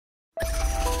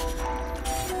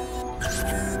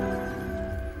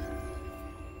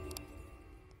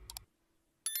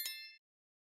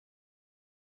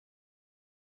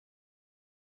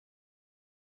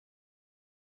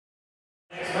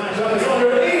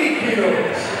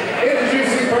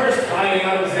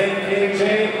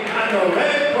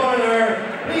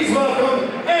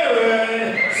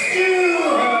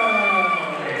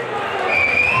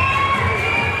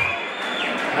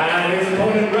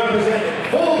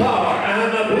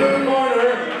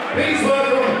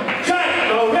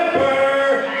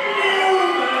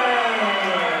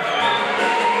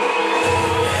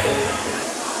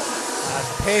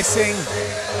pacing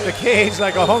the cage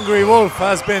like a hungry wolf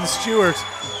has been Stewart,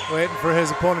 waiting for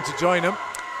his opponent to join him.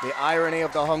 The irony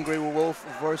of the hungry wolf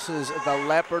versus the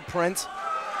leopard print.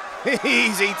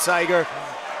 Easy, Tiger.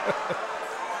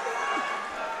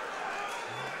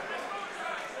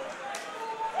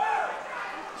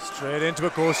 Straight into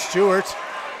it goes Stewart.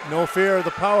 No fear of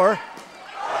the power.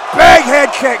 Big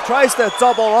head kick, tries to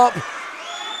double up.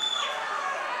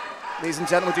 Ladies and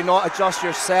gentlemen, do not adjust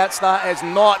your sets. That is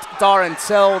not Darren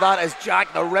Till, that is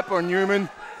Jack the Ripper Newman.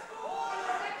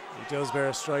 He does bear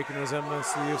a striking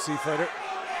resemblance to the UFC fighter.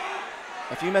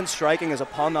 If you meant striking as a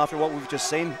pun after what we've just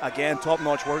seen, again,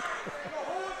 top-notch work.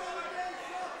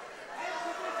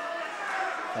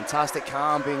 Fantastic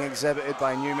calm being exhibited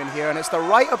by Newman here, and it's the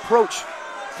right approach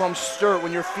from Stewart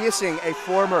when you're facing a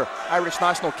former Irish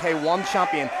national K1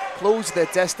 champion. Close the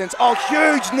distance. Oh,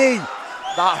 huge knee!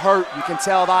 That hurt. You can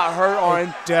tell that hurt, Oren.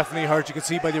 It definitely hurt. You can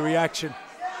see by the reaction.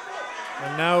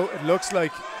 And now it looks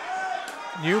like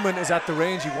Newman is at the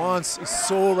range he wants. He's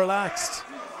so relaxed.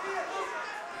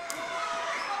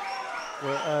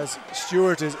 Whereas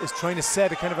Stewart is trying to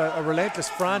set a kind of a relentless,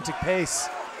 frantic pace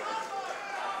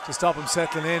to stop him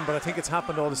settling in, but I think it's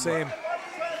happened all the same.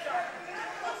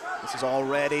 This is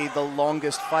already the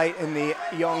longest fight in the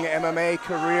young MMA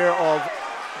career of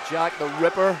Jack the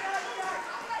Ripper.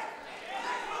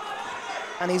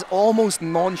 And he's almost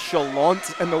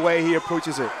nonchalant in the way he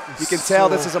approaches it. You can tell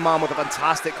this is a man with a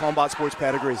fantastic combat sports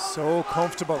pedigree. So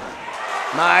comfortable.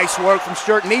 Nice work from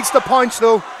Stewart. Needs the punch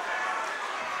though.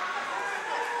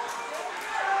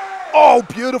 Oh,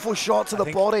 beautiful shot to the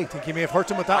body. I think he may have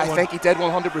hurt him with that one. I think he did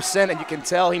 100%, and you can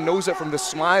tell he knows it from the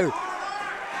smile.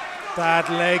 Bad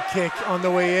leg kick on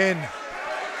the way in.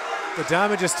 The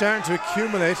damage is starting to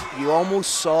accumulate. You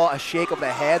almost saw a shake of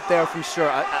the head there from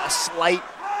Stewart, a slight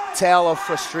tell of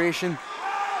frustration.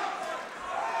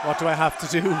 What do I have to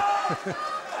do? And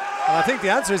I think the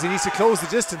answer is he needs to close the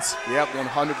distance. Yep,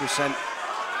 100%.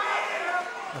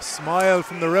 A smile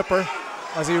from the Ripper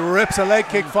as he rips a leg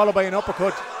kick followed by an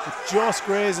uppercut. It just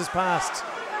grazes past.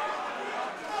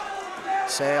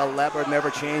 Say a leopard never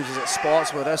changes its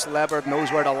spots, but this leopard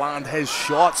knows where to land his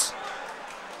shots.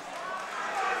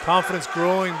 Confidence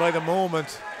growing by the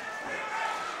moment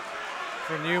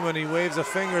for Newman. He waves a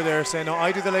finger there saying, no,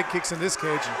 I do the leg kicks in this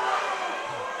cage.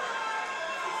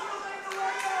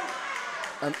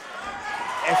 And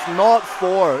if not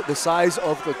for the size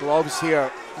of the gloves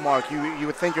here, Mark, you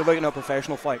would think you're looking at a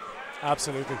professional fight.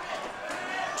 Absolutely.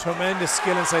 Tremendous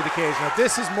skill inside the cage. Now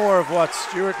this is more of what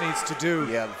Stewart needs to do.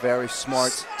 Yeah, very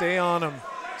smart. Stay on him.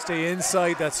 Stay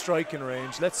inside that striking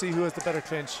range. Let's see who has the better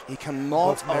clinch. He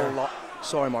cannot allow,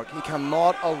 sorry Mark, he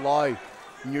cannot allow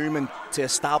Newman to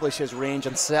establish his range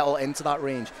and settle into that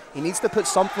range. He needs to put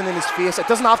something in his face. It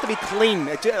doesn't have to be clean.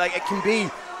 It can be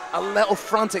a little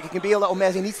frantic. It can be a little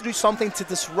messy. He needs to do something to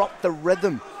disrupt the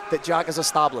rhythm that Jack has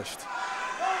established.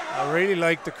 I really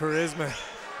like the charisma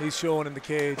he's showing in the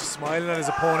cage, smiling at his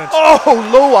opponent.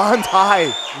 Oh, low and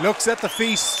high. Looks at the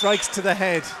feet, strikes to the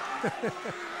head.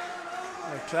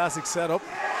 A classic setup.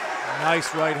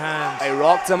 Nice right hand. I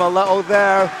rocked him a little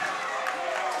there.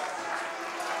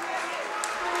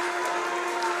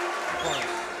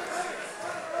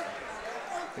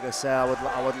 Like I said,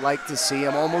 I would like to see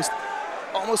him almost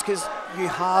because you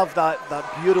have that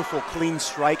beautiful clean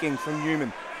striking from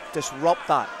Newman. Disrupt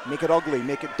that, make it ugly,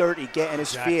 make it dirty, get in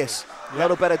his face. A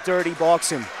little bit of dirty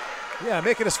boxing. Yeah,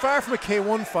 make it as far from a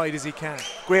K1 fight as he can.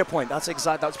 Great point.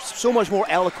 That's so much more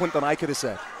eloquent than I could have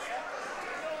said.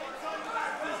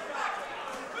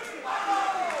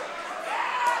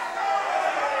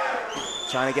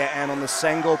 Trying to get in on the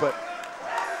single, but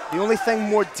the only thing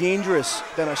more dangerous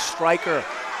than a striker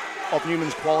of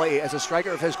Newman's quality is a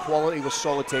striker of his quality with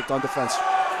solid takedown defense.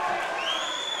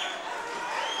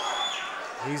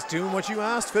 He's doing what you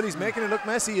asked, Phil. He's making it look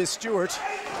messy as Stewart.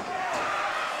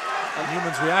 And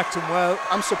Newman's reacting well.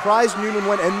 I'm surprised Newman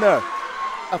went in there.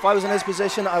 If I was in his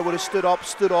position, I would have stood up,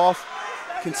 stood off,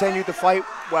 continued the fight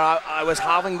where I was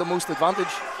having the most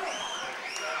advantage.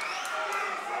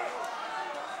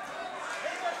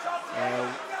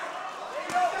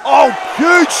 Oh,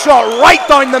 huge shot right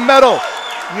down the middle.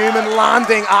 Newman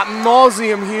landing ad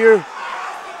nauseum here.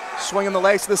 Swinging the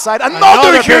legs to the side.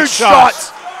 Another huge shot.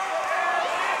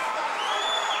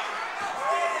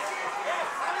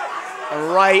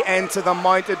 Right into the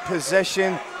mounted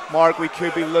position. Mark, we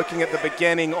could be looking at the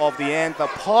beginning of the end. The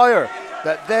power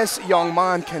that this young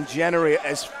man can generate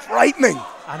is frightening.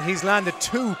 And he's landed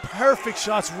two perfect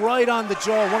shots right on the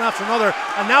jaw, one after another.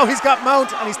 And now he's got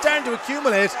mount and he's starting to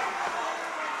accumulate.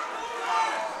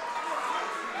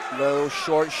 Little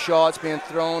short shots being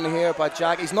thrown here by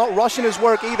Jack. He's not rushing his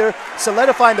work either,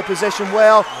 solidifying the position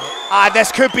well.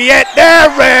 This could be it. There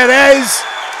it is.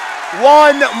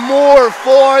 One more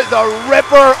for the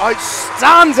Ripper.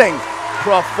 Outstanding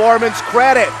performance.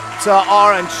 Credit to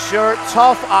Orange Shirt.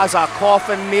 Tough as a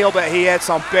coffin nail, but he had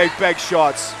some big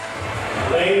shots.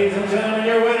 Ladies and gentlemen.